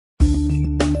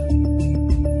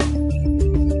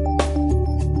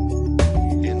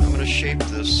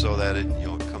that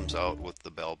it comes out with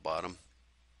the bell bottom,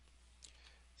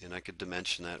 and I could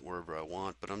dimension that wherever I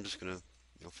want, but I'm just gonna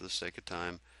for the sake of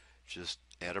time just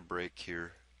add a break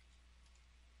here,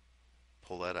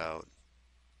 pull that out.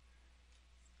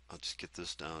 I'll just get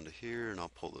this down to here and I'll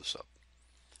pull this up.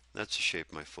 That's the shape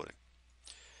of my footing.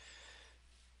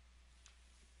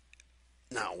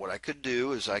 Now what I could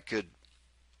do is I could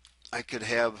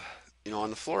have,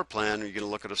 on the floor plan you're going to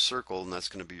look at a circle and that's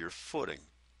going to be your footing.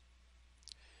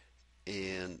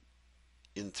 And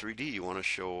in 3D you want to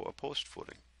show a post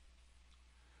footing.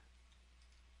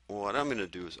 Well, what I'm going to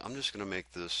do is I'm just going to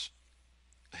make this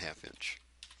a 1/2 inch.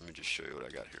 Let me just show you what I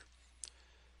got here.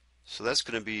 So that's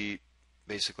going to be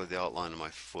basically the outline of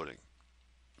my footing.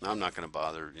 Now I'm not going to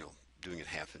bother doing it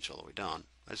 1/2 inch all the way down.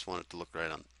 I just want it to look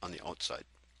right on the outside.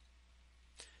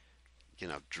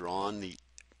 Again, I've drawn the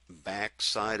back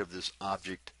side of this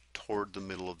object toward the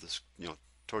middle of this,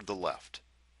 toward the left.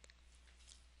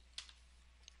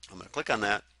 I'm going to click on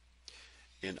that,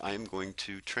 and I'm going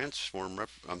to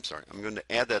I'm going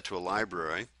to add that to a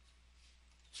library,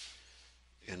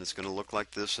 and it's going to look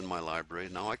like this in my library.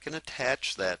 Now I can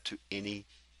attach that to any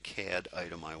CAD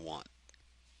item I want.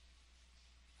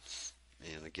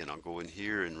 And again, I'll go in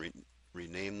here and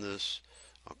rename this.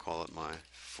 I'll call it my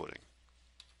footing.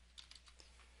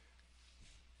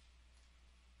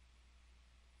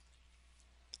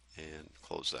 And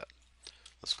close that.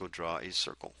 Let's go draw a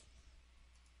circle.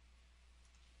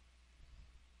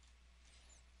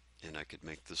 And I could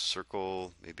make this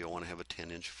circle, maybe I want to have a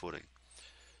 10-inch footing.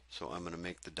 So I'm going to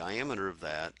make the diameter of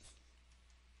that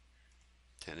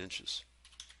 10 inches.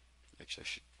 Actually, I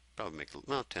should probably make it,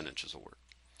 well, 10 inches will work.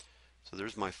 So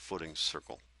there's my footing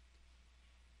circle.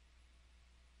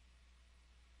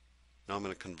 Now I'm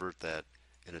going to convert that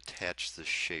and attach the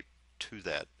shape to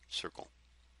that circle.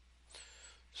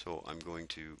 So I'm going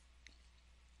to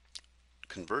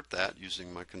convert that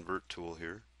using my convert tool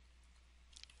here.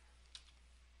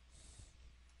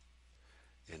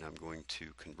 And I'm going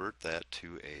to convert that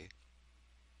to a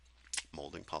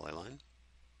molding polyline.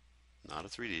 Not a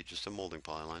 3D, just a molding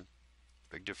polyline.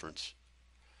 Big difference.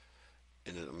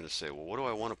 And then I'm going to say, well, what do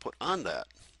I want to put on that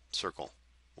circle?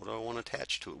 What do I want to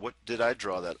attach to it? What did I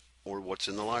draw that, or what's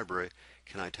in the library?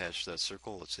 Can I attach to that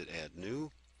circle? Let's hit add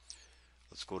new.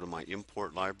 Let's go to my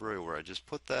import library where I just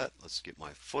put that. Let's get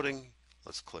my footing.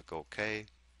 Let's click OK.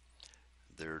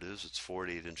 There it is. It's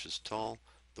 48 inches tall.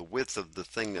 The width of the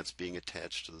thing that's being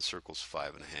attached to the circle is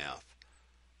 5.5.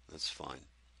 That's fine.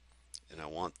 And I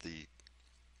want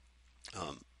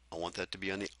that to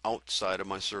be on the outside of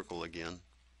my circle again.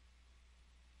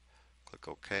 Click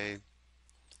OK,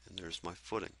 and there's my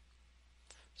footing.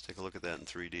 Let's take a look at that in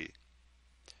 3D.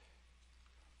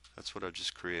 That's what I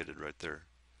just created right there,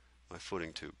 my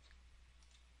footing tube.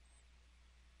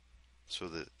 So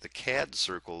the CAD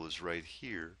circle is right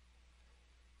here,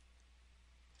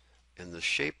 and the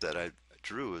shape that I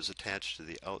drew is attached to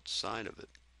the outside of it.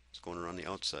 It's going around the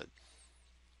outside.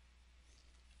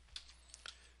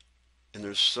 And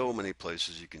there's so many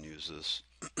places you can use this.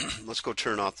 Let's go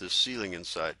turn off this ceiling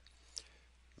inside.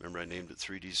 Remember, I named it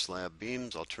 3D slab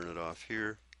beams. I'll turn it off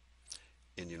here.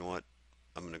 And you know what?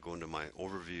 I'm going to go into my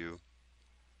overview,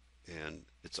 and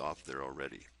it's off there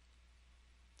already.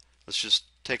 Let's just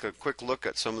take a quick look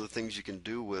at some of the things you can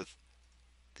do with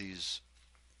these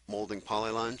molding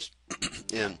polylines.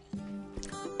 And